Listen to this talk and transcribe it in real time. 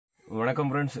வணக்கம்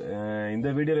ஃப்ரெண்ட்ஸ். இந்த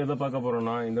வீடியோவில் எதை பார்க்க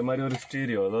போகிறோன்னா, இந்த மாதிரி ஒரு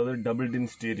ஸ்டீரியோ, அதாவது டபுள் டின்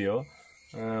ஸ்டீரியோ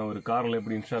ஒரு காரில்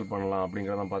எப்படி இன்ஸ்டால் பண்ணலாம்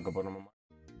அப்படிங்கிறதான் பார்க்க போகிறோம். நம்ம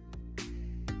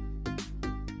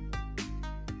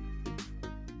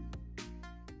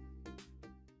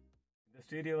இந்த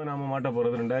ஸ்டீரியோவை நாம் மாட்ட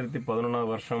போகிறது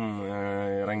 2011 வருஷம்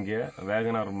இறங்கிய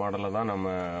வேகனார் மாடலில் தான்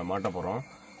நம்ம மாட்ட போகிறோம்.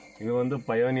 இது வந்து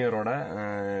பயோனியரோட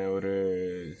ஒரு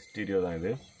ஸ்டீரியோ தான்.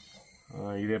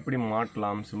 இது எப்படி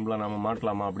மாட்டலாம், சிம்பிளாக நம்ம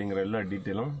மாட்டலாமா அப்படிங்கிற எல்லா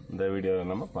டீட்டெயிலும் இந்த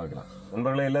வீடியோவில் நம்ம பார்க்கலாம்.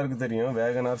 நண்பர்களே, எல்லாருக்கும் தெரியும்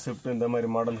வேகனார், ஸ்விஃப்ட் இந்த மாதிரி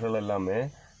மாடல்கள் எல்லாமே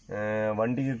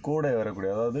வண்டிக்கு கூட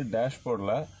வரக்கூடிய, அதாவது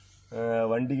டேஷ்போர்டில்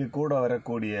வண்டிக்கு கூட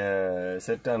வரக்கூடிய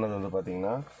செட்டானது வந்து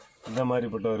பார்த்திங்கன்னா இந்த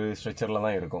மாதிரிப்பட்ட ஒரு ஸ்ட்ரக்சரில்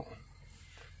தான் இருக்கும்.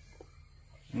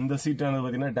 இந்த சீட்டானது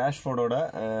பார்த்திங்கன்னா டேஷ்போர்டோட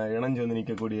இணைஞ்சு வந்து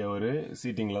நிற்கக்கூடிய ஒரு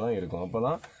சீட்டிங்கில் தான் இருக்கும். அப்போ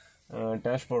தான்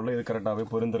டேஷ்போர்டில் இது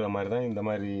கரெக்டாகவே பொருந்துகிற மாதிரி தான் இந்த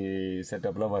மாதிரி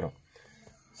செட்டப்பில் வரும்.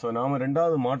 ஸோ நாம்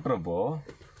ரெண்டாவது மாட்டுறப்போ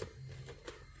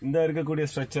இந்த இருக்கக்கூடிய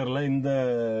ஸ்ட்ரக்சரில் இந்த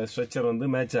ஸ்ட்ரக்சர் வந்து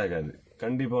மேட்ச் ஆகாது.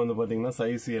 கண்டிப்பாக வந்து பார்த்திங்கன்னா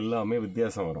சைஸ் எல்லாமே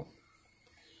வித்தியாசம் வரும்.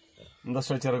 இந்த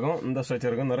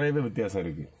ஸ்ட்ரக்சருக்கும் நிறையவே வித்தியாசம்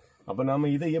இருக்குது. அப்போ நாம்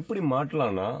இதை எப்படி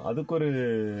மாட்டலான்னா, அதுக்கு ஒரு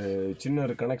சின்ன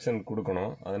ஒரு கனெக்ஷன்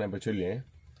கொடுக்கணும். அதை நான் இப்போ சொல்லி,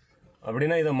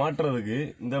 அப்படின்னா இதை மாட்டுறதுக்கு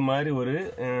இந்த மாதிரி ஒரு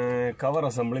கவர்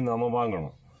அசம்பிளி நாம்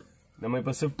வாங்கணும். நம்ம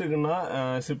இப்போ ஸ்விஃப்ட்டுக்குன்னா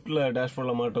ஸ்விஃப்ட்டில்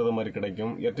டேஷ்போர்டில் மாட்டுறது மாதிரி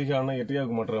கிடைக்கும், எர்டிகானா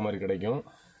எர்டிகாவுக்கு மாட்டுற மாதிரி கிடைக்கும்.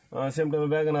 சேம்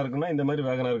டைம் வேகனாருக்குன்னா இந்த மாதிரி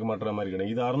வேகனாருக்கு மாட்டுற மாதிரி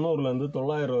கிடைக்கும். இது 600லேருந்து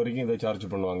 900 வரைக்கும் இதை சார்ஜ்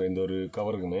பண்ணுவாங்க இந்த ஒரு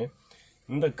கவருக்குமே.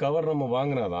 இந்த கவர் நம்ம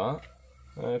வாங்கினா தான்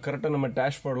கரெக்டாக நம்ம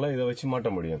டேஷ்போர்டில் இதை வச்சு மாட்ட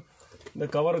முடியும். இந்த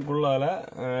கவருக்குள்ளால்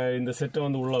இந்த செட்டை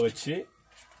வந்து உள்ளே வச்சு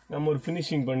நம்ம ஒரு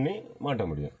ஃபினிஷிங் பண்ணி மாட்ட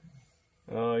முடியும்.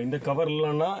 இந்த கவர்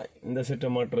இல்லைன்னா இந்த செட்டை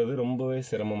மாட்டுறது ரொம்பவே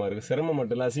சிரமமாக இருக்குது. சிரமம்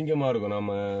மட்டும் இல்லை, அசிங்கமாக இருக்கும்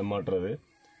நம்ம மாட்டுறது.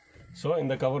 ஸோ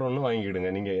இந்த கவர் ஒன்று வாங்கிக்கிடுங்க.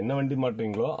 நீங்கள் என்ன வண்டி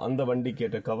மாட்டுறீங்களோ அந்த வண்டிக்கு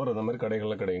ஏற்ற கவர் அந்த மாதிரி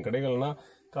கடைகளில் கிடைக்கும். கடைகள்னால்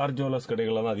கார் ஜுவல்லர்ஸ்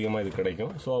கடைகளில் தான் அதிகமாக இது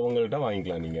கிடைக்கும். ஸோ அவங்கள்ட்ட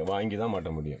வாங்கிக்கலாம். நீங்கள் வாங்கி தான்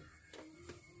மாட்ட முடியும்.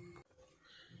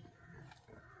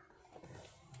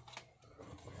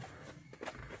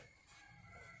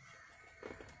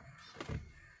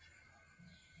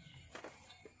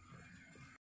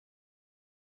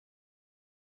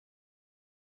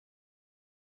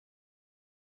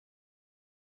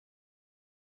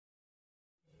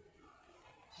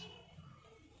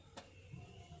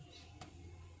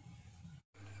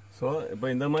 ஸோ இப்போ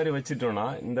இந்த மாதிரி வச்சுட்டோன்னா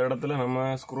இந்த இடத்துல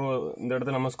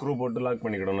நம்ம ஸ்க்ரூ போட்டு லாக்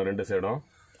பண்ணிக்கிடணும். 2 சைடும்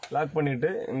லாக் பண்ணிவிட்டு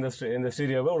இந்த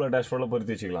ஸ்டீரியோவை உள்ள டேஷ்போர்டில்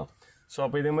பொருத்தி வச்சுக்கலாம். ஸோ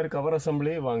அப்போ இதே மாதிரி கவர்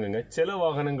அசம்பிளி வாங்குங்க. சில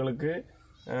வாகனங்களுக்கு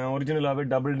ஒரிஜினலாகவே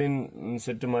டபுள் டின்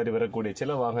செட்டு மாதிரி வரக்கூடிய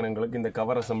சில வாகனங்களுக்கு இந்த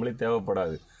கவர் அசம்பிளி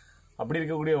தேவைப்படாது. அப்படி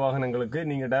இருக்கக்கூடிய வாகனங்களுக்கு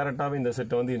நீங்கள் டைரெக்டாகவே இந்த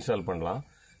செட்டை வந்து இன்ஸ்டால் பண்ணலாம்.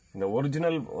 இந்த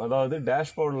ஒரிஜினல், அதாவது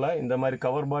டேஷ்போர்டில் இந்த மாதிரி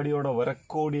கவர் பாடியோட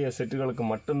வரக்கூடிய செட்டுகளுக்கு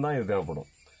மட்டும்தான் இது தேவைப்படும்.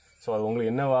 ஸோ அது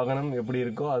உங்களுக்கு என்ன வாகனம் எப்படி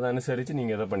இருக்கோ அதை அனுசரித்து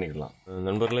நீங்கள் இதை பண்ணிக்கலாம்.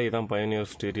 நண்பர்களே, இதான் பயோனியர்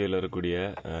ஸ்டீரியோவில் இருக்கக்கூடிய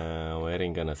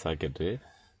ஒயரிங்கான சாக்கெட்டு.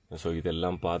 ஸோ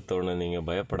இதெல்லாம் பார்த்த உடனே நீங்கள்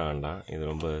பயப்பட வேண்டாம். இது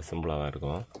ரொம்ப சிம்பிளாக தான்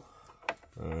இருக்கும்.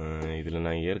 இதில்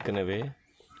நான் ஏற்கனவே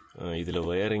இதில்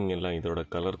ஒயரிங் எல்லாம் இதோட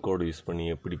கலர் கோடு யூஸ் பண்ணி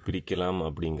எப்படி பிரிக்கலாம்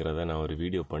அப்படிங்கிறத நான் ஒரு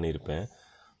வீடியோ பண்ணியிருப்பேன்.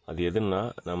 அது எதுன்னா,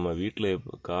 நம்ம வீட்டில்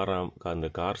அந்த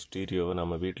கார் ஸ்டீரியோவை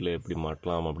நம்ம வீட்டில் எப்படி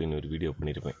மாட்டலாம் அப்படின்னு ஒரு வீடியோ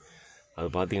பண்ணியிருப்பேன். அது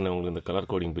பார்த்தீங்கன்னா உங்களுக்கு இந்த கலர்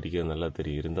கோடிங் பிரிக்கிறது நல்லா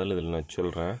தெரியும். இருந்தாலும் இதில் நான்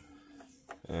சொல்கிறேன்.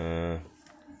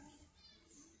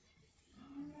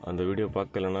 அந்த வீடியோ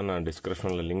பார்க்கலன்னா நான்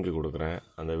டிஸ்கிரிப்ஷனில் லிங்க் கொடுக்குறேன்.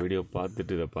 அந்த வீடியோ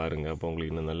பார்த்துட்டு இதை பாருங்கள். அப்போ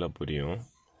உங்களுக்கு இன்னும் நல்லா புரியும்.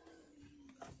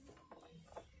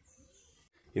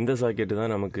 இந்த சாக்கெட்டு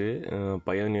தான் நமக்கு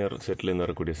பயோனியர் செட்லேருந்து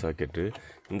வரக்கூடிய சாக்கெட்டு.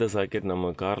 இந்த சாக்கெட்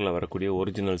நம்ம காரில் வரக்கூடிய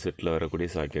ஒரிஜினல் செட்டில் வரக்கூடிய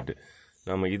சாக்கெட்டு.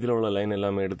 நம்ம இதில் உள்ள லைன்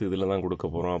எல்லாமே எடுத்து இதில் தான் கொடுக்க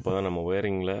போகிறோம். அப்போ தான் நம்ம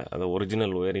ஒயரிங்கில், அதை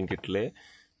ஒரிஜினல் ஒயரிங் கிட்டில்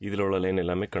இதில் உள்ள லைன்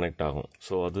எல்லாமே கனெக்ட் ஆகும்.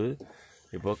 ஸோ அது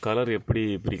இப்போ கலர் எப்படி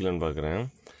பிரிக்கலான்னு பார்க்குறேன்.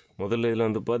 முதல்ல இதில்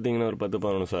வந்து பார்த்திங்கன்னா ஒரு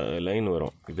 10-11 லைன்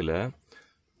வரும். இதில்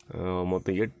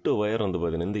மொத்தம் 8 ஒயர் வந்து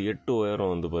பார்த்திங்கன்னா, இந்த 8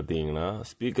 ஒயரும் வந்து பார்த்திங்கன்னா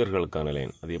ஸ்பீக்கர்களுக்கான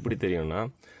லைன். அது எப்படி தெரியும்னா,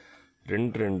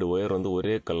 2 ஒயர் வந்து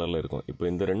ஒரே கலரில் இருக்கும். இப்போ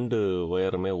இந்த 2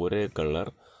 ஒயருமே ஒரே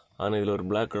கலர், ஆனால் இதில் ஒரு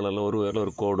பிளாக் கலரில் ஒரு ஒயரில்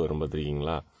ஒரு கோடு வரும்,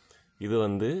 பார்த்துருக்கீங்களா? இது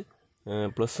வந்து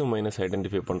ப்ளஸ்ஸு மைனஸ்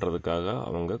ஐடென்டிஃபை பண்ணுறதுக்காக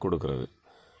அவங்க கொடுக்குறது.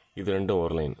 இது 2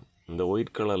 ஒரு லைன். இந்த ஒயிட்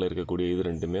கலரில் இருக்கக்கூடிய இது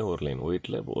 2மே ஒரு லைன்.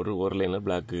 ஒயிட்டில் ஒரு லைனில்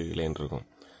பிளாக்கு லைன் இருக்கும்.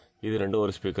 இது 2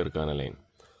 ஒரு ஸ்பீக்கருக்கான லைன்.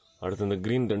 அடுத்து இந்த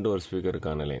க்ரீன் 2 ஒரு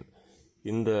ஸ்பீக்கருக்கான லைன்.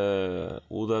 இந்த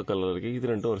ஊதா கலர் இருக்குது, இது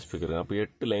 2 ஒரு ஸ்பீக்கர். அப்போ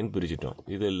 8 லைன் பிரிச்சிட்டோம்.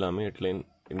 இது எல்லாமே 8 லைன்.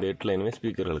 இந்த 8 லைனுமே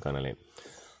ஸ்பீக்கர்களுக்கான லைன்.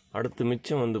 அடுத்து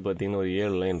மிச்சம் வந்து பார்த்திங்கன்னா ஒரு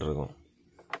 7 லைன் இருக்கும்.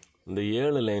 இந்த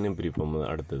 7 லைனும் பிரிப்போம்.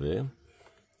 அடுத்தது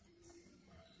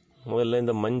முதல்ல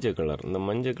இந்த மஞ்சள் கலர்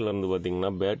வந்து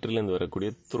பார்த்திங்கன்னா பேட்டரியிலேருந்து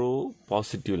வரக்கூடிய த்ரூ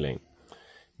பாசிட்டிவ் லைன்.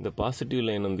 இந்த பாசிட்டிவ்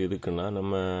லைன் வந்து எதுக்குன்னா,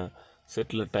 நம்ம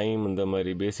செட்டில் டைம் இந்த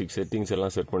மாதிரி பேசிக் செட்டிங்ஸ்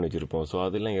எல்லாம் செட் பண்ணி வச்சுருப்போம். ஸோ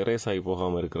அதெல்லாம் எரேஸ் ஆகி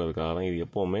போகாமல் இருக்கிறதுக்காக தான் இது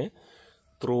எப்போவுமே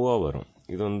த்ரூவாக வரும்.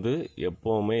 இது வந்து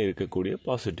எப்போவுமே இருக்கக்கூடிய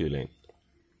பாசிட்டிவ் லைன்.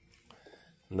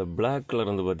 இந்த பிளாக்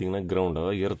கலர் வந்து பார்த்திங்கன்னா கிரவுண்ட்,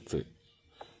 அதாவது எர்த்து.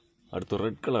 அடுத்து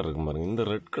ரெட் கலர் இருக்கும் பாருங்கள், இந்த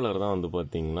ரெட் கலர் தான் வந்து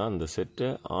பார்த்திங்கன்னா இந்த செட்டை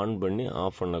ஆன் பண்ணி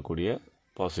ஆஃப் பண்ணக்கூடிய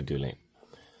பாசிட்டிவ் லைன்.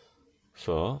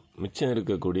 ஸோ மிச்சம்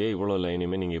இருக்கக்கூடிய இவ்வளோ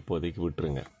லைனையுமே நீங்கள் இப்போதைக்கு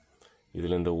விட்டுருங்க.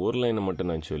 இதில் இந்த ஒரு லைனை மட்டும்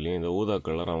நான் சொல்லி, இந்த ஊதா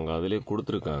கலர் அவங்க அதிலே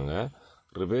கொடுத்துருக்காங்க,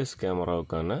 ரிவர்ஸ்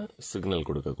கேமராவுக்கான சிக்னல்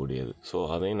கொடுக்கக்கூடியது. ஸோ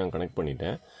அதையும் நான் கனெக்ட்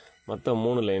பண்ணிட்டேன். மற்ற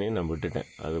 3 லைனையும் நான் விட்டுட்டேன்.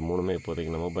 அது 3மே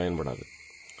இப்போதைக்கு நம்ம பயன்படாது.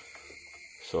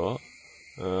 ஸோ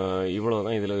இவ்வளோ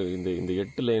தான். இதில் இந்த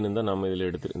 8 லைனு தான் நம்ம இதில்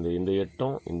இந்த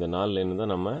 8ம் இந்த 4 லைனு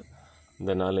தான்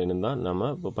இந்த 4 லைனு தான்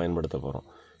நம்ம இப்போ பயன்படுத்த போகிறோம்.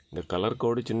 இந்த கலர்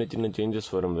கோடு சின்ன சின்ன சேஞ்சஸ்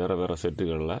வரும் வேறு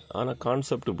செட்டுகளில், ஆனால்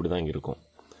கான்செப்ட் இப்படி தான் இருக்கும்.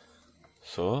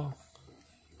 ஸோ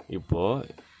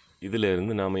இப்போது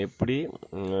இதிலேருந்து நாம் எப்படி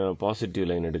பாசிட்டிவ்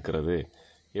லைன் எடுக்கிறது,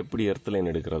 எப்படி எர்த் லைன்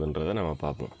எடுக்கிறதுன்றதை நம்ம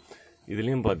பார்ப்போம்.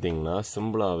 இதுலேயும் பார்த்திங்கன்னா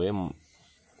சிம்பிளாகவே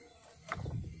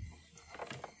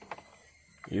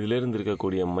இதிலேருந்து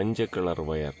இருக்கக்கூடிய மஞ்சள் கலர்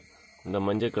ஒயர், இந்த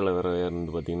மஞ்சள் கலர் ஒயர்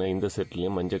வந்து பார்த்திங்கன்னா இந்த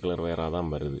செட்லேயும் மஞ்சள் கலர் ஒயராக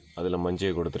தான் வருது. அதில்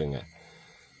மஞ்சள் கொடுத்துருங்க.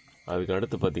 அதுக்கு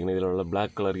அடுத்து பார்த்திங்கன்னா இதில் உள்ள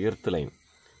பிளாக் கலர் எர்த் லைன்,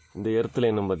 இந்த எர்த்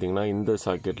லைனும் பார்த்திங்கன்னா இந்த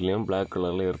சாக்கெட்லேயும் பிளாக்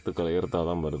கலரில் எர்த்தாக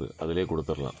தான் வருது, அதிலே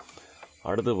கொடுத்துடலாம்.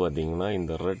 அடுத்து பார்த்திங்கன்னா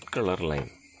இந்த ரெட் கலர் லைன்,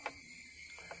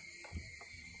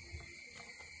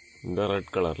 இந்த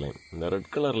ரெட்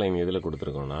கலர் லைன் எதில்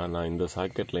கொடுத்துருக்கோன்னா, நான் இந்த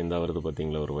சாக்கெட்டில் இந்த வருது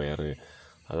பார்த்திங்களா ஒரு ஒயரு,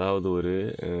 அதாவது ஒரு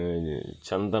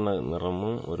சந்தன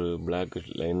நிறமும் ஒரு பிளாக்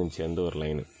லைனும் சேர்ந்த ஒரு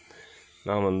லைனு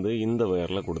நான் வந்து இந்த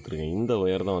ஒயரில் கொடுத்துருக்கேன். இந்த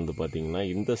ஒயர் தான் வந்து பார்த்திங்கன்னா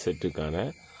இந்த செட்டுக்கான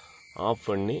ஆஃப்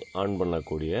பண்ணி ஆன்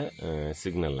பண்ணக்கூடிய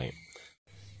சிக்னல் லைன்.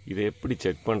 இதை எப்படி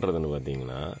செக் பண்ணுறதுன்னு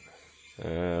பார்த்திங்கன்னா,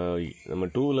 நம்ம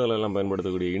 2 வீலர்லாம்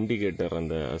பயன்படுத்தக்கூடிய இண்டிகேட்டர்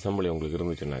அந்த அசம்பிளி உங்களுக்கு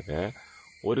இருந்துச்சுனாக்க,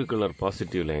 ஒரு கலர்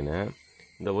பாசிட்டிவ் லைனை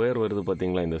இந்த ஒயர் வருது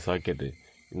பார்த்திங்களா,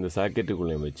 இந்த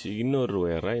சாக்கெட்டுக்குள்ளேயும் வச்சு, இன்னொரு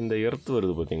ஒயரை இந்த எர்த்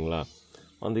வருது பார்த்திங்களா,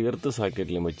 அந்த எர்த்து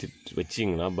சாக்கெட்லேயும்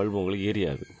வச்சிங்கன்னா பல்பு உங்களுக்கு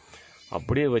எரியாது.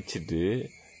 அப்படியே வச்சுட்டு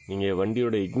நீங்கள்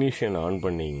வண்டியோட இக்னிஷன் ஆன்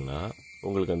பண்ணிங்கன்னா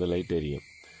உங்களுக்கு அந்த லைட் எரியும்.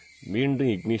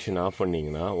 மீண்டும் இக்னிஷன் ஆஃப்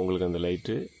பண்ணிங்கன்னா உங்களுக்கு அந்த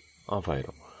லைட்டு ஆஃப்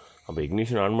ஆகிடும். அப்போ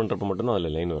இக்னிஷன் ஆன் பண்ணுறப்ப மட்டும்தான்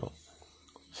அதில் லைன் வரும்.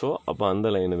 ஸோ அப்போ அந்த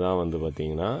லைனு தான் வந்து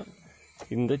பார்த்திங்கன்னா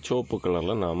இந்த சிவப்பு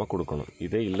கலரில் நாம் கொடுக்கணும்.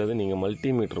 இதே இல்லாத நீங்கள்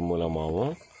மல்டிமீட்டர்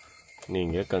மூலமாகவும்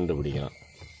நீங்கள் கண்டுபிடிக்கலாம்.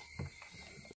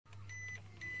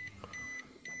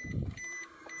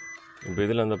 இப்போ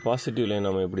இதில் அந்த பாசிட்டிவ் லைன்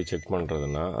நம்ம எப்படி செக்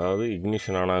பண்ணுறதுன்னா, அதாவது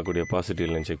இக்னிஷன் ஆன் ஆகக்கூடிய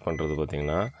பாசிட்டிவ் லைன் செக் பண்ணுறது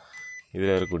பார்த்திங்கன்னா,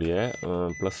 இதில் இருக்கக்கூடிய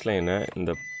ப்ளஸ் லைனை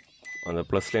அந்த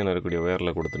ப்ளஸ் லைன் இருக்கக்கூடிய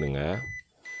ஒயரில் கொடுத்துடுங்க.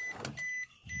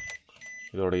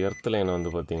 இதோட எர்த் லைனை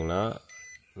வந்து பார்த்திங்கன்னா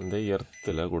இந்த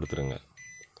எர்த்தில் கொடுத்துருங்க.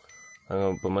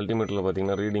 இப்போ மல்டிமீட்டரில்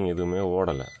பார்த்திங்கன்னா ரீடிங் எதுவுமே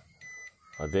ஓடலை.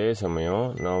 அதே சமயம்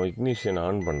நான் இக்னிஷன்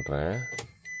ஆன் பண்ணுறேன்,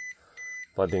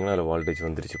 பார்த்திங்கன்னா அதில் வால்டேஜ்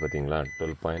வந்துருச்சு பார்த்திங்களா,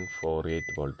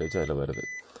 12.48 வால்டேஜ் அதில் வருது.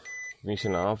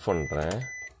 இக்னிஷன் ஆஃப் பண்ணுறேன்,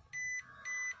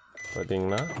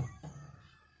 பார்த்திங்கன்னா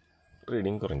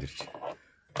ரீடிங் குறைஞ்சிருச்சு.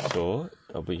 ஸோ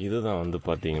அப்போ இதுதான் வந்து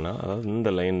பார்த்திங்கன்னா, அதாவது இந்த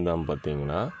லைன் தான்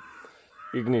பார்த்திங்கன்னா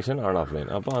இக்னிஷன் ஆன் ஆஃப்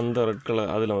லைன். அப்போ அந்த ரெட் கலர்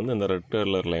அதில் வந்து இந்த ரெட்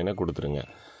கலர் லைனை கொடுத்துருங்க.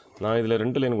 நான் இதில்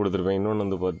 2 லைன் கொடுத்துருப்பேன். இன்னொன்று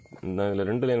வந்து நான் இதில்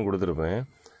 2 லைன் கொடுத்துருப்பேன்.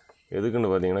 எதுக்குன்னு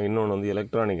பார்த்தீங்கன்னா, இன்னொன்று வந்து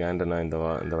எலக்ட்ரானிக் ஆண்டனா இந்த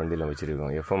வண்டியில்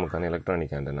வச்சுருக்கோம், எஃப்எம்முக்கான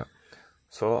எலக்ட்ரானிக் ஆண்டனா.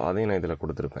 ஸோ அதையும் நான் இதில்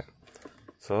கொடுத்துருப்பேன்.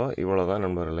 ஸோ இவ்வளோ தான்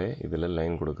நண்பர்களே இதில்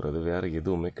லைன் கொடுக்குறது, வேறு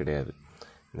எதுவுமே கிடையாது.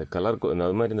 இந்த கலர்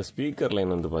அது மாதிரி இந்த ஸ்பீக்கர்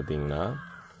லைன் வந்து பார்த்திங்கன்னா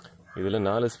இதில்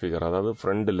 4 ஸ்பீக்கர், அதாவது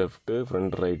front left,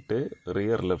 front right,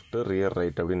 rear left, rear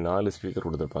right அப்படின்னு 4 ஸ்பீக்கர்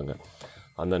கொடுத்துருப்பாங்க.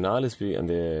 அந்த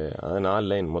 4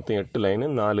 லைன் மொத்தம் 8 லைனு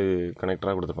 4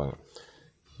 கனெக்டராக கொடுத்துருப்பாங்க.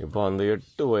 இப்போ அந்த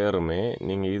 8 ஒயருமே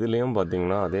நீங்கள் இதுலேயும்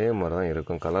பார்த்தீங்கன்னா அதே மாதிரி தான்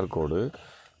இருக்கும். கலர் கோடு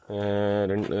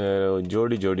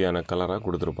ஜோடியான கலராக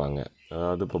கொடுத்துருப்பாங்க.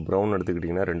 அதாவது இப்போ ப்ரௌன்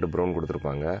எடுத்துக்கிட்டிங்கன்னா 2 ப்ரௌன்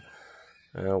கொடுத்துருப்பாங்க,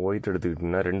 ஒயிட்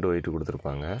எடுத்துக்கிட்டிங்கன்னா 2 ஒயிட்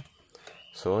கொடுத்துருப்பாங்க.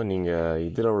 ஸோ நீங்கள்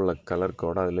இதில் உள்ள கலர்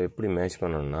கோடை அதில் எப்படி மேட்ச்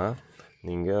பண்ணணுன்னா,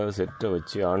 நீங்கள் செட்டை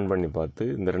வச்சு ஆன் பண்ணி பார்த்து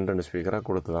இந்த 2 ஸ்பீக்கராக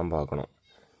கொடுத்து தான் பார்க்கணும்.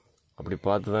 அப்படி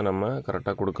பார்த்து தான் நம்ம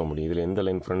கரெக்டாக கொடுக்க முடியும். இதில் எந்த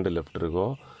லைன் ஃப்ரண்ட் லெஃப்ட் இருக்கோ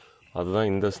அதுதான்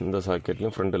இந்த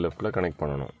சாக்கெட்லையும் ஃப்ரண்ட் லெஃப்ட்டில் கனெக்ட்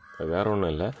பண்ணணும். அது வேறு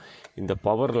ஒன்றும் இல்லை. இந்த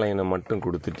பவர் லைனை மட்டும்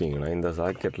கொடுத்துட்டிங்கன்னா, இந்த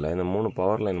சாக்கெட்டில் இந்த 3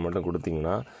 பவர் லைன் மட்டும்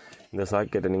கொடுத்திங்கன்னா இந்த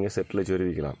சாக்கெட்டை நீங்கள் செட்டில்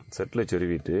சொருவிக்கலாம். செட்டில்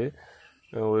சொருவிட்டு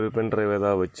ஒரு பென்ட்ரைவ்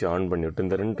ஏதாவது வச்சு ஆன் பண்ணிவிட்டு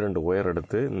இந்த 2 ஒயர்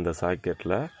எடுத்து இந்த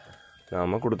சாக்கெட்டில்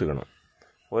நாம் கொடுத்துக்கணும்.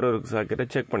 ஒரு சாக்கெட்டை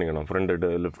செக் பண்ணிக்கணும். ஃப்ரண்ட்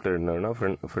லெஃப்ட் என்னன்னா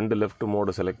ஃப்ரண்ட் லெஃப்ட்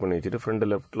மோடு செலக்ட் பண்ணி வச்சுட்டு ஃப்ரண்ட்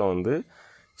லெஃப்ட்டில் வந்து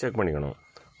செக் பண்ணிக்கணும்.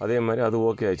 அதே மாதிரி அது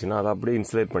ஓகே ஆச்சுன்னா அதை அப்படியே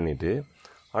இன்சுலேட் பண்ணிவிட்டு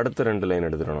அடுத்த 2 லைன்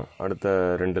எடுத்துடணும். அடுத்த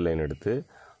 2 லைன் எடுத்து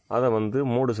அதை வந்து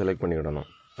மோடு செலக்ட் பண்ணிக்கிடணும்.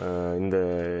 இந்த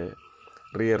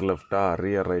ரியர் லெஃப்ட்டா,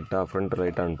 ரியர் ரைட்டா, ஃப்ரண்ட்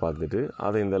ரைட்டான்னு பார்த்துட்டு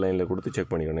அதை இந்த லைனில் கொடுத்து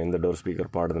செக் பண்ணிக்கணும். இந்த டோர்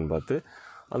ஸ்பீக்கர் பாடுதுன்னு பார்த்து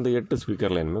அந்த 8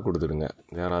 ஸ்பீக்கர் லைனுமே கொடுத்துடுங்க.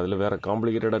 வேறு அதில் வேறு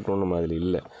காம்ப்ளிகேட்டடாக ஒன்றும் அதில்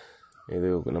இல்லை. இது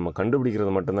நம்ம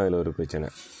கண்டுபிடிக்கிறது மட்டும்தான் இதில் ஒரு பிரச்சனை.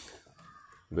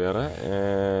 வேறு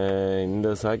இந்த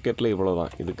சாக்கெட்டில் இவ்வளோ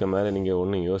தான், இதுக்கு மேலே நீங்கள்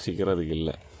ஒன்றும் யோசிக்கிறதுக்கு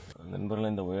இல்லை.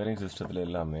 நண்பர்களே, இந்த ஒயரிங் சிஸ்டத்தில்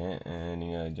எல்லாமே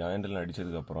நீங்கள் ஜாயிண்டில்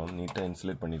அடித்ததுக்கப்புறம் நீட்டாக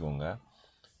இன்சுலேட் பண்ணிக்கோங்க.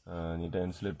 நீட்டாக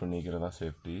இன்சுலேட் பண்ணிக்கிறது தான்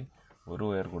சேஃப்டி. ஒரு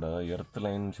ஒயர் கூட, எர்த்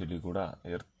லைன் சொல்லி கூட,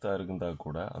 எர்த்தாக இருந்தால்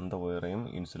கூட அந்த ஒயரையும்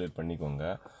இன்சுலேட் பண்ணிக்கோங்க.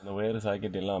 இந்த ஒயர்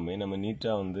சாக்கெட் எல்லாமே நம்ம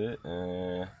நீட்டாக வந்து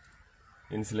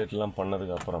இன்சுலேட்லாம்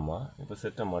பண்ணதுக்கு அப்புறமா இப்போ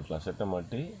செட்டை மாட்டலாம். செட்டை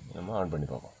மாட்டி நம்ம ஆன் பண்ணி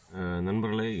பார்ப்போம்.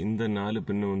 நண்பர்களே, இந்த 4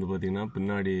 பின்னு வந்து பார்த்திங்கன்னா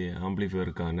பின்னாடி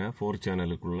ஆம்ப்ளிஃபையருக்கான 4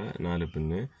 சேனலுக்குள்ள 4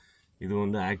 பின்னு. இது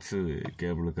வந்து ஆக்ஸு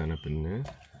கேபிளுக்கான பின்னு.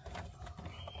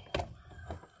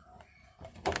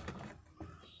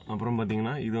 அப்புறம்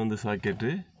பார்த்திங்கன்னா இது வந்து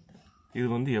சாக்கெட்டு. இது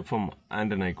வந்து எஃப்எம்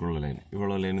ஆண்டனாய்க்குள்ள லைன்.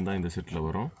 இவ்வளோ லைன் தான் இந்த செட்டில்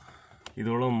வரும்.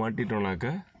 இதோட மாட்டிட்டோம்னாக்க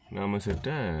நாம்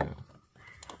செட்டை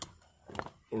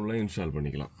உள்ள இன்ஸ்டால்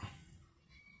பண்ணிக்கலாம்.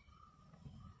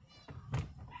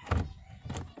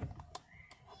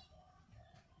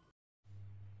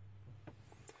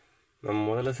 நம்ம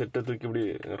முதல்ல செட்டை தூக்கி இப்படி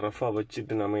ரஃபாக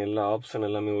வச்சுட்டு நம்ம எல்லா ஆப்ஷன்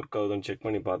எல்லாமே ஒர்க் ஆகுதுன்னு செக்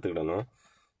பண்ணி பார்த்துக்கிடணும்.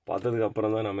 பார்த்ததுக்கு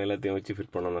அப்புறம் தான் நம்ம எல்லாத்தையும் வச்சு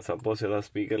ஃபிட் பண்ணணும். சப்போஸ் ஏதாவது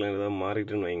ஸ்பீக்கரில் ஏதாவது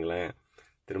மாறிட்டுன்னு வைங்களேன்,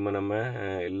 திரும்ப நம்ம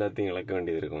எல்லாத்தையும் இழக்க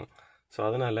வேண்டியது இருக்கும். ஸோ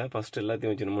அதனால் ஃபஸ்ட்டு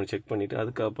எல்லாத்தையும் வச்சு நம்ம செக் பண்ணிவிட்டு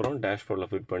அதுக்கப்புறம்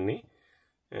டேஷ்போர்டில் ஃபிட் பண்ணி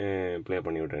ப்ளே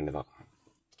பண்ணி விட வேண்டியதான்.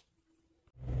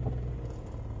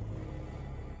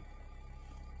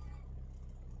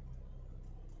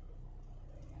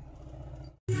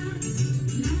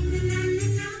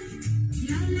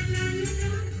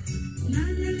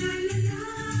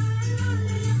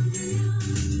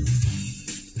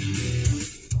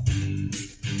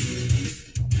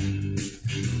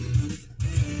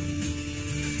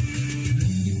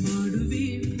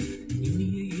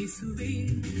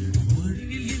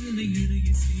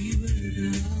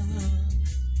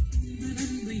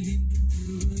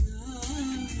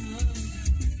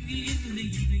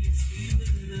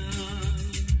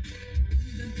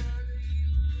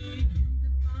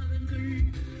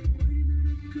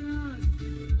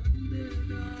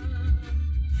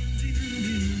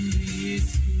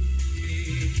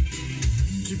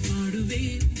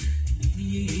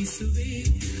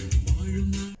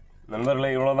 நண்பர்களே,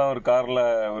 இவ்வளோதான் ஒரு காரில்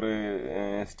ஒரு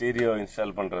ஸ்டீரியோ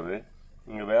இன்ஸ்டால் பண்ணுறது.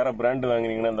 நீங்கள் வேறு பிராண்டு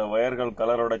வாங்கினீங்கன்னா இந்த ஒயர்கள்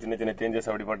கலரோட சின்ன சின்ன சேஞ்சஸ்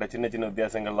அப்படிப்பட்ட சின்ன சின்ன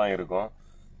வித்தியாசங்கள் தான் இருக்கும்.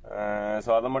 ஸோ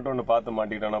அதை மட்டும் ஒன்று பார்த்து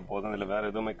மாட்டிக்கிட்டோன்னா போதும். இதில் வேறு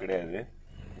எதுவுமே கிடையாது.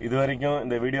 இது வரைக்கும்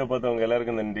இந்த வீடியோ பார்த்தவங்க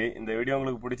எல்லாருக்கும் நன்றி. இந்த வீடியோ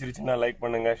உங்களுக்கு பிடிச்சிருச்சுன்னா லைக்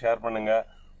பண்ணுங்கள், ஷேர் பண்ணுங்கள்.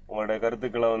 உங்களுடைய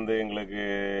கருத்துக்களை வந்து எங்களுக்கு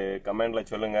கமெண்டில்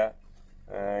சொல்லுங்கள்.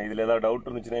 இதில் ஏதாவது டவுட்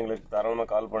இருந்துச்சுன்னா எங்களுக்கு தாராளமாக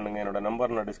கால் பண்ணுங்கள். என்னோடய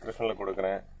நம்பர் நான் டிஸ்கிரிப்ஷனில்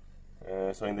கொடுக்குறேன்.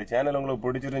 ஸோ இந்த சேனல் உங்களுக்கு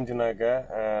பிடிச்சிருந்துச்சுனாக்கா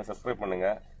சப்ஸ்கிரைப்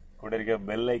பண்ணுங்கள். கூட இருக்க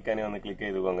பெல் ஐக்கானே வந்து கிளிக்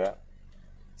செய்துக்கோங்க.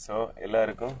 ஸோ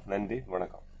எல்லாருக்கும் நன்றி,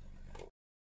 வணக்கம்.